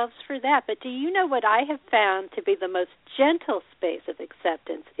ourselves for that, but do you know what I have found to be the most gentle space of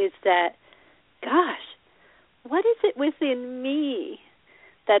acceptance is that, gosh, what is it within me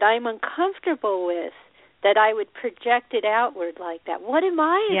that I'm uncomfortable with that I would project it outward like that? What am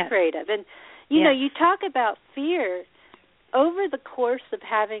I afraid of? And, you talk about fear. Over the course of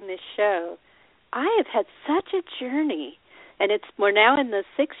having this show, I have had such a journey, and we're now in the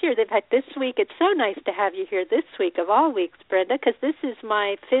 6th year. In fact, this week, it's so nice to have you here this week of all weeks, Brenda, because this is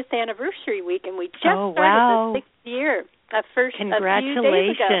my 5th anniversary week, and we just started the 6th year. Congratulations. A few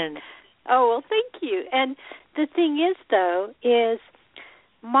days ago. Oh, well, thank you. And the thing is, though, is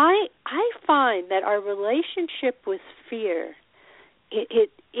I find that our relationship with fear, it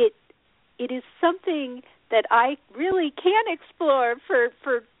is something that I really can explore for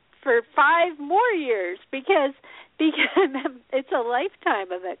 5 more years because it's a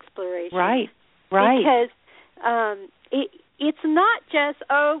lifetime of exploration. Right. Because it's not just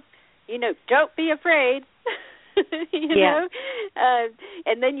don't be afraid. know,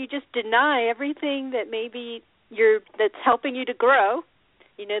 and then you just deny everything that maybe that's helping you to grow.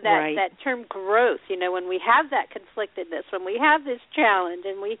 That term growth, when we have that conflictedness, when we have this challenge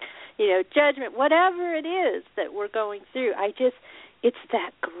and we, judgment, whatever it is that we're going through, it's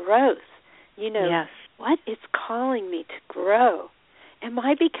that growth. What is calling me to grow? Am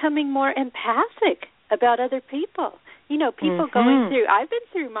I becoming more empathic about other people? People going through, I've been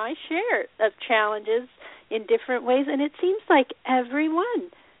through my share of challenges in different ways, and it seems like everyone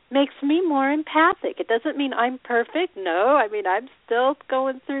makes me more empathic. It doesn't mean I'm perfect. No, I'm still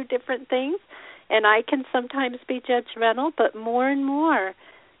going through different things, and I can sometimes be judgmental, but more and more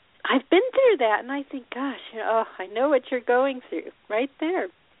I've been through that, and I think, gosh, I know what you're going through right there.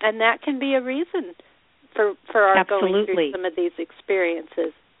 And that can be a reason for our going through some of these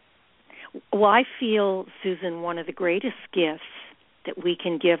experiences. Well, I feel, Susan, one of the greatest gifts that we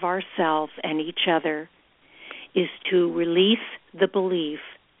can give ourselves and each other is to release the belief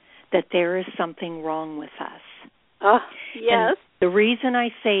that there is something wrong with us. Oh, yes. And the reason I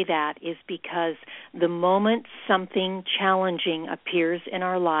say that is because the moment something challenging appears in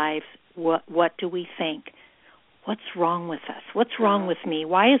our lives, what do we think? What's wrong with us? What's wrong with me?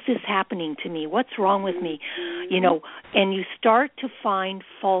 Why is this happening to me? What's wrong with me? And you start to find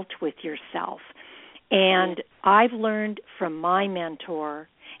fault with yourself. And I've learned from my mentor,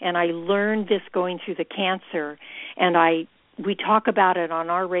 and I learned this going through the cancer, and we talk about it on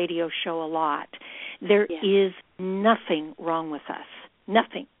our radio show a lot. There is nothing wrong with us.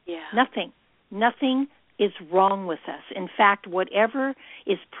 Nothing. Yeah. Nothing. Nothing is wrong with us. In fact, whatever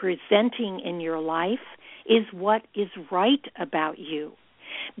is presenting in your life is what is right about you,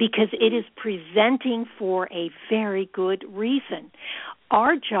 because it is presenting for a very good reason.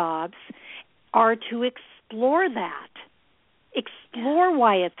 Our jobs are to explore that explore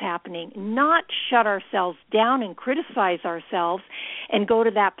why it's happening, not shut ourselves down and criticize ourselves and go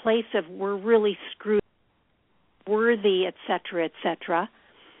to that place of we're really screwed, worthy, etc., etc.,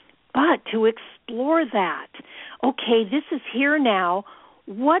 but to explore that. Okay, this is here now.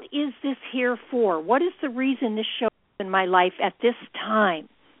 What is this here for? What is the reason this shows up in my life at this time?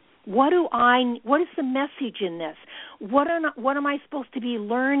 What is the message in this? What am I supposed to be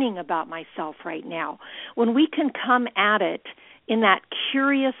learning about myself right now? When we can come at it in that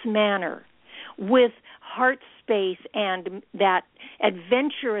curious manner with heart space and that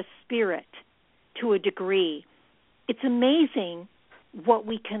adventurous spirit to a degree, it's amazing what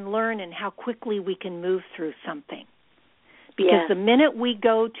we can learn and how quickly we can move through something. Because the minute we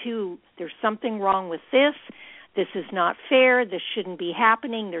go to, there's something wrong with this is not fair, this shouldn't be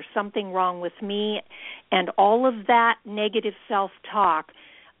happening, there's something wrong with me, and all of that negative self-talk,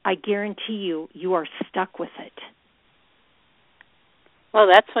 I guarantee you are stuck with it. Well,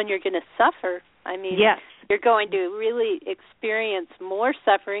 that's when you're going to suffer. I mean, yes. You're going to really experience more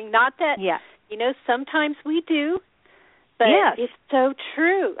suffering. Not that, sometimes we do, but it's so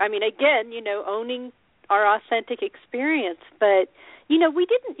true. I mean, again, owning our authentic experience, but we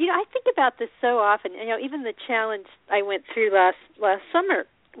didn't, I think about this so often, even the challenge I went through last summer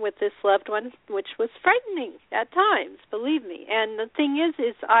with this loved one, which was frightening at times, believe me. And the thing is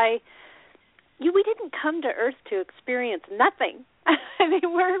we didn't come to Earth to experience nothing. I mean,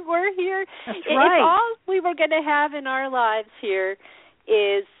 we're here. That's right. If all we were going to have in our lives here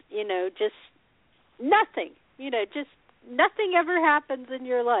is, just nothing, just nothing ever happens in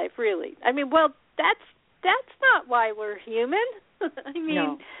your life, really. I mean, well, that's not why we're human. I mean,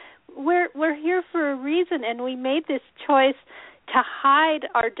 no. We're here for a reason, and we made this choice to hide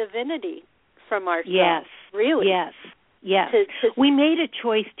our divinity from ourselves. Yes, really. Yes. We made a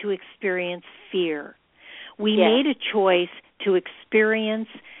choice to experience fear. We made a choice to experience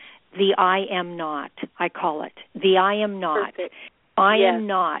the I am not, I call it. The I am not. Perfect. I am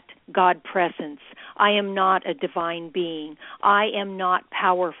not God presence. I am not a divine being. I am not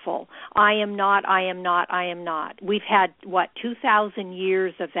powerful. I am not. We've had, 2,000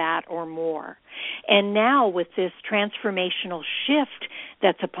 years of that or more. And now with this transformational shift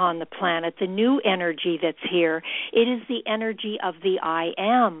that's upon the planet, the new energy that's here, it is the energy of the I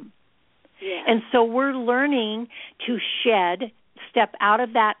am. Yeah. And so we're learning to step out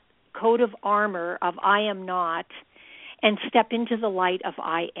of that coat of armor of I am not, and step into the light of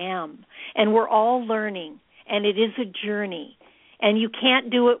I am. And we're all learning, and it is a journey, and you can't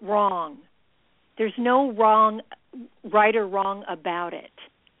do it wrong. There's no right or wrong about it.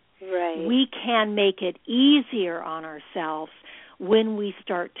 Right. We can make it easier on ourselves when we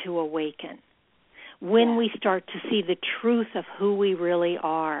start to awaken, when we start to see the truth of who we really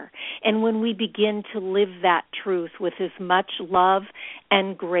are, and when we begin to live that truth with as much love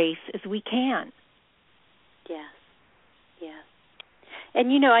and grace as we can. Yes. Yes.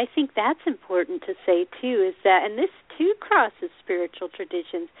 And, I think that's important to say, too, is that, and this, too, crosses spiritual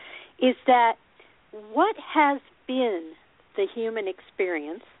traditions, is that what has been the human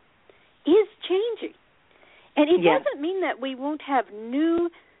experience is changing. And it doesn't mean that we won't have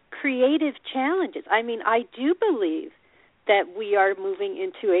new creative challenges. I mean, I do believe that we are moving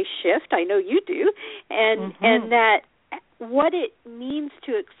into a shift. I know you do. And that what it means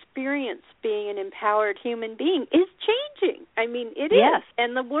to experience being an empowered human being is changing. I mean, it is.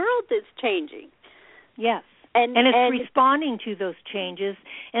 And the world is changing. Yes. And it's responding to those changes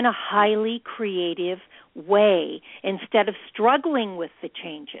in a highly creative way instead of struggling with the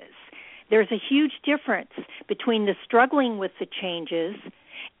changes. There's a huge difference between the struggling with the changes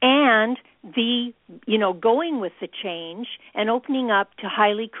and the, going with the change and opening up to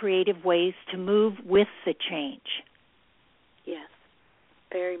highly creative ways to move with the change. Yes,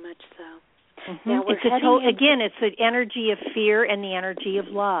 very much so. Mm-hmm. Now it's the energy of fear and the energy of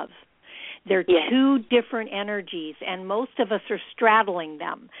love. They're two different energies, and most of us are straddling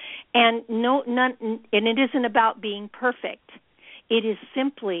them. And and it isn't about being perfect. It is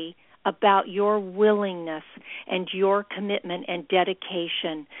simply about your willingness and your commitment and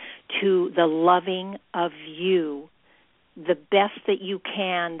dedication to the loving of you, the best that you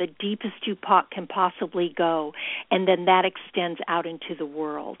can, the deepest you can possibly go, and then that extends out into the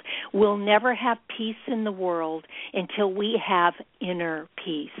world. We'll never have peace in the world until we have inner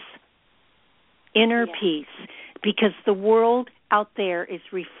peace. Inner peace, because the world out there is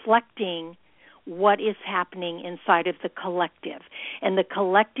reflecting what is happening inside of the collective. And the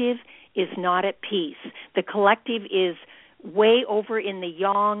collective is not at peace. The collective is way over in the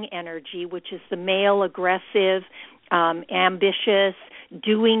yang energy, which is the male, aggressive, ambitious,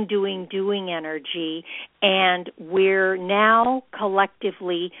 doing energy, and we're now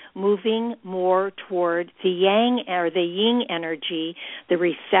collectively moving more toward the yang or the yin energy, the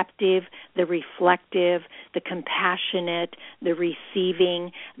receptive, the reflective, the compassionate, the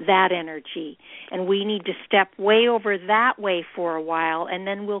receiving, that energy. And we need to step way over that way for a while, and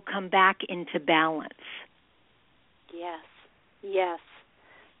then we'll come back into balance. Yes.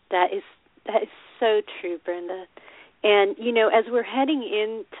 That is so true, Brenda. And, as we're heading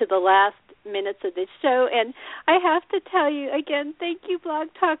into the last minutes of this show, and I have to tell you again, thank you, Blog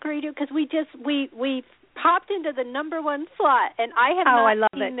Talk Radio, because we popped into the number one slot, and I have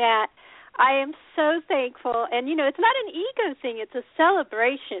not seen that. I am so thankful. And, it's not an ego thing. It's a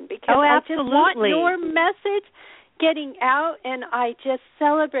celebration, because I just want your message getting out, and I just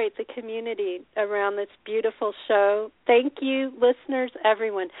celebrate the community around this beautiful show. Thank you, listeners,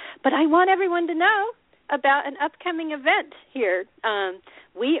 everyone. But I want everyone to know about an upcoming event here.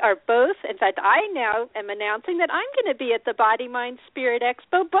 We are both, in fact, I now am announcing that I'm going to be at the Body, Mind, Spirit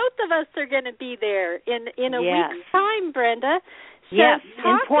Expo. Both of us are going to be there in a week's time, Brenda. So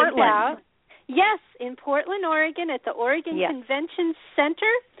in Portland. In Portland, Oregon, at the Oregon Convention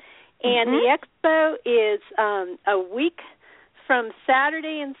Center. And the expo is a week from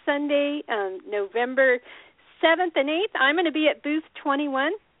Saturday and Sunday, November 7th and 8th. I'm going to be at booth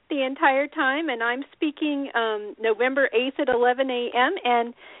 21 the entire time, and I'm speaking November 8th at 11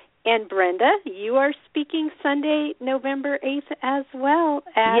 a.m. And Brenda, you are speaking Sunday, November 8th as well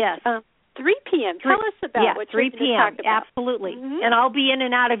at 3 p.m. Tell us about what you're going to talk about. Absolutely. And I'll be in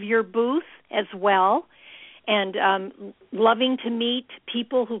and out of your booth as well. And loving to meet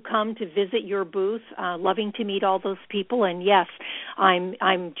people who come to visit your booth, loving to meet all those people. And yes, I'm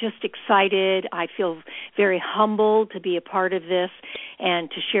just excited. I feel very humbled to be a part of this and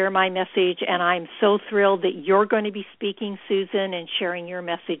to share my message. And I'm so thrilled that you're going to be speaking, Susan, and sharing your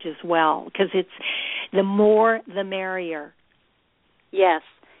message as well, because it's the more the merrier. Yes.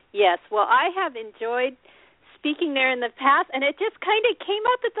 Well, I have enjoyed speaking there in the past, and it just kind of came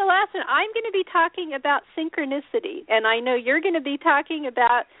up at the last one. I'm going to be talking about synchronicity, and I know you're going to be talking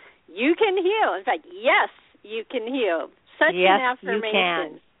about you can heal. In fact, yes, you can heal. Such an affirmation. You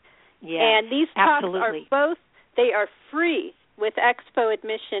can. Yes, and these talks absolutely. they are free with expo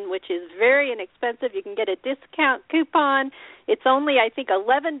admission, which is very inexpensive. You can get a discount coupon. It's only, I think,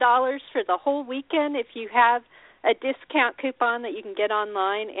 $11 for the whole weekend if you have a discount coupon that you can get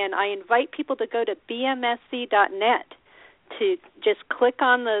online, and I invite people to go to bmsc.net to just click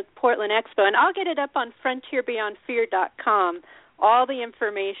on the Portland Expo, and I'll get it up on frontierbeyondfear.com, all the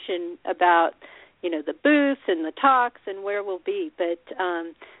information about, the booths and the talks and where we'll be. But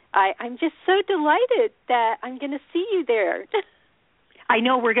I'm just so delighted that I'm going to see you there. I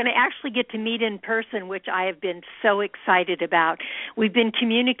know we're going to actually get to meet in person, which I have been so excited about. We've been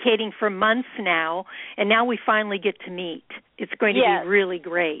communicating for months now, and now we finally get to meet. It's going to be really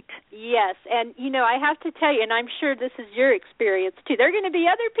great. Yes, and, I have to tell you, and I'm sure this is your experience, too. There are going to be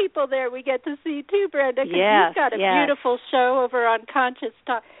other people there we get to see, too, Brenda, because you've got a beautiful show over on Conscious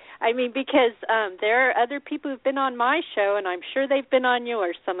Talk. I mean, because there are other people who've been on my show, and I'm sure they've been on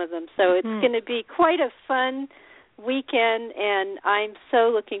yours, some of them. So it's going to be quite a fun weekend, and I'm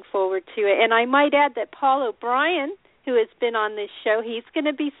so looking forward to it. And I might add that Paul O'Brien, who has been on this show, he's going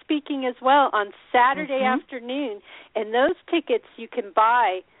to be speaking as well on Saturday afternoon. And those tickets you can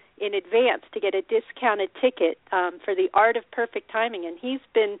buy in advance to get a discounted ticket for the Art of Perfect Timing. And he's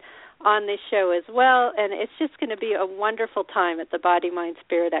been on this show as well, and it's just going to be a wonderful time at the Body, Mind,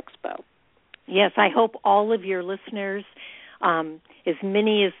 Spirit Expo. Yes, I hope all of your listeners, as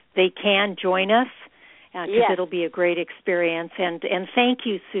many as they can, join us, because it'll be a great experience. And thank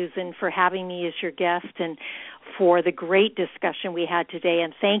you, Susan, for having me as your guest and for the great discussion we had today.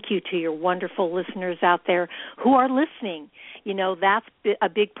 And thank you to your wonderful listeners out there who are listening. That's a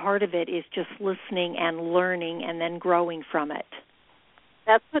big part of it, is just listening and learning and then growing from it.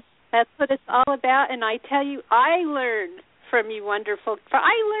 That's what it's all about. And I tell you, I learned from you, wonderful.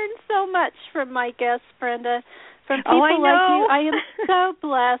 I learned so much from my guests, Brenda, from people like you. I am so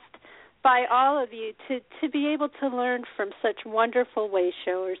blessed by all of you to be able to learn from such wonderful way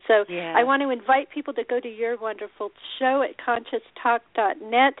showers. So I want to invite people to go to your wonderful show at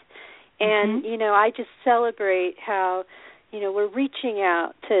conscioustalk.net. And, I just celebrate how, we're reaching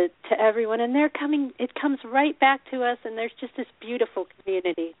out to everyone, and it comes right back to us, and there's just this beautiful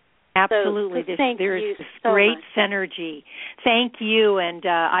community. Absolutely. So, there's this great synergy. Thank you. And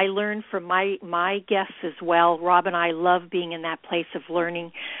I learned from my guests as well. Rob and I love being in that place of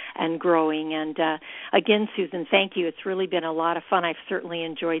learning and growing. And again, Susan, thank you. It's really been a lot of fun. I've certainly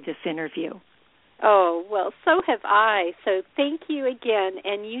enjoyed this interview. Oh, well, so have I. So thank you again,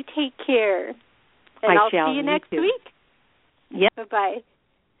 and you take care. And I'll see you next week. Yep. Bye-bye.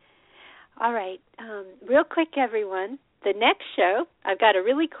 All right. Real quick, everyone, the next show, I've got a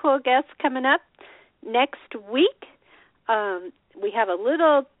really cool guest coming up next week. We have a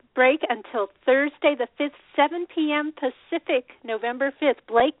little break until Thursday the 5th, 7 p.m. Pacific, November 5th.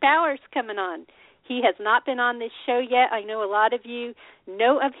 Blake Bauer's coming on. He has not been on this show yet. I know a lot of you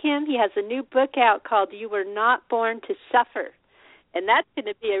know of him. He has a new book out called You Were Not Born to Suffer, and that's going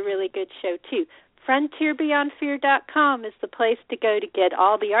to be a really good show, too. FrontierBeyondFear.com is the place to go to get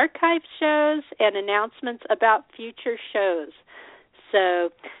all the archive shows and announcements about future shows.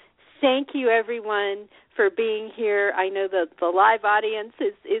 So thank you, everyone, for being here. I know that the live audience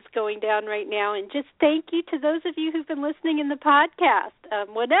is going down right now. And just thank you to those of you who've been listening in the podcast,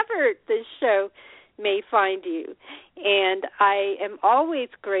 whatever this show may find you. And I am always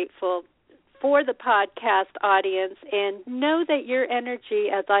grateful for the podcast audience, and know that your energy,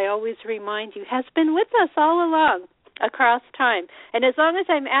 as I always remind you, has been with us all along across time. And as long as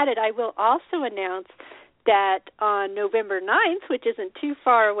I'm at it, I will also announce that on November 9th, which isn't too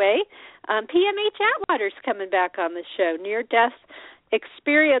far away, PMH Atwater's coming back on the show, near-death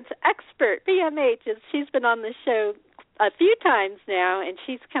experience expert. PMH, she's been on the show a few times now, and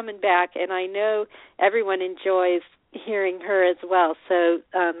she's coming back, and I know everyone enjoys hearing her as well. So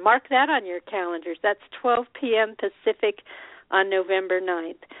mark that on your calendars. That's 12 p.m. Pacific on November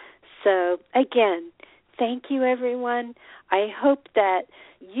 9th. So, again, thank you, everyone. I hope that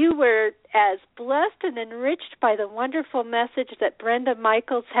you were as blessed and enriched by the wonderful message that Brenda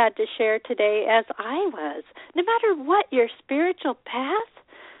Michaels had to share today as I was. No matter what your spiritual path,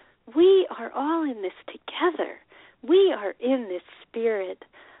 we are all in this together. We are in this spirit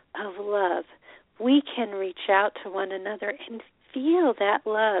of love. We can reach out to one another and feel that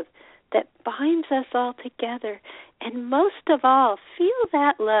love that binds us all together. And most of all, feel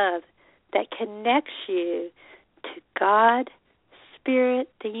that love that connects you to God, Spirit,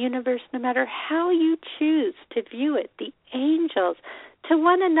 the universe, no matter how you choose to view it, the angels, to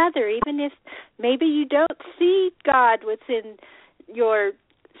one another, even if maybe you don't see God within your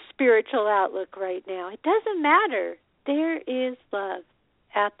spiritual outlook right now. It doesn't matter. There is love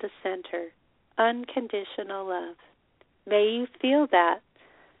at the center. Unconditional love. May you feel that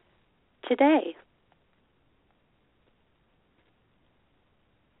today.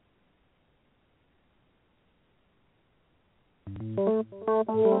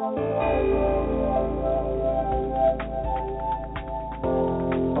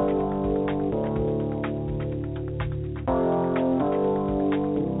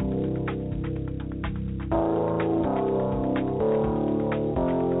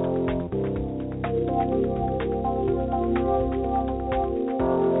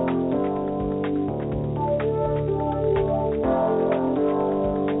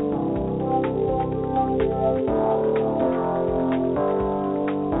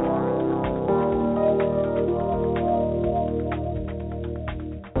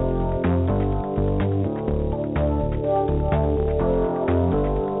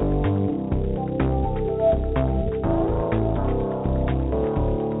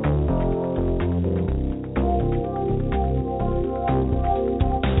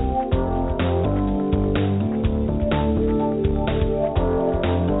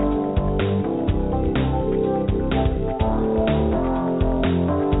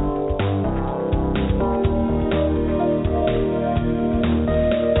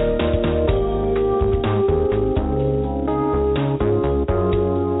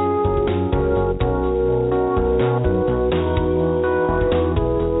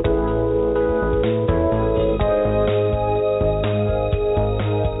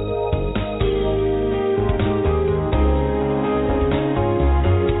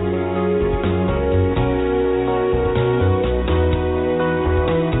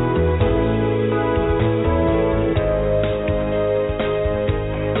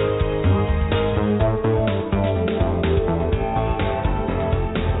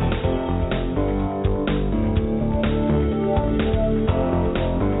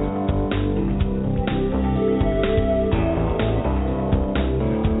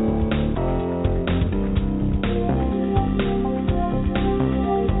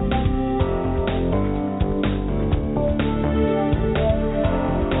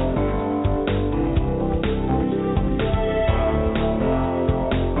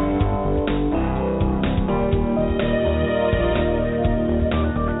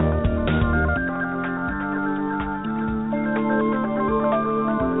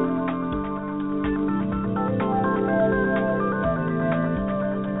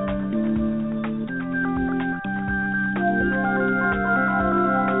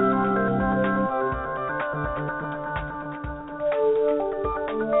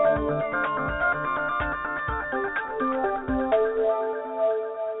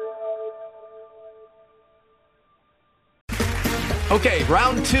 Okay,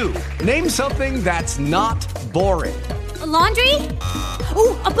 round 2. Name something that's not boring. A laundry?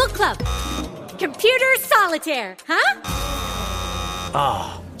 Ooh, a book club. Computer solitaire, huh?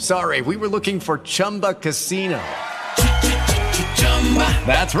 Ah, sorry, we were looking for Chumba Casino.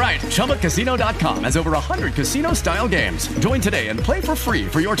 That's right, ChumbaCasino.com has over 100 casino-style games. Join today and play for free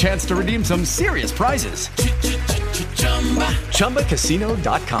for your chance to redeem some serious prizes.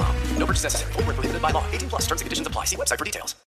 ChumbaCasino.com. No purchase necessary. Void where prohibited by law. 18+ terms and conditions apply. See website for details.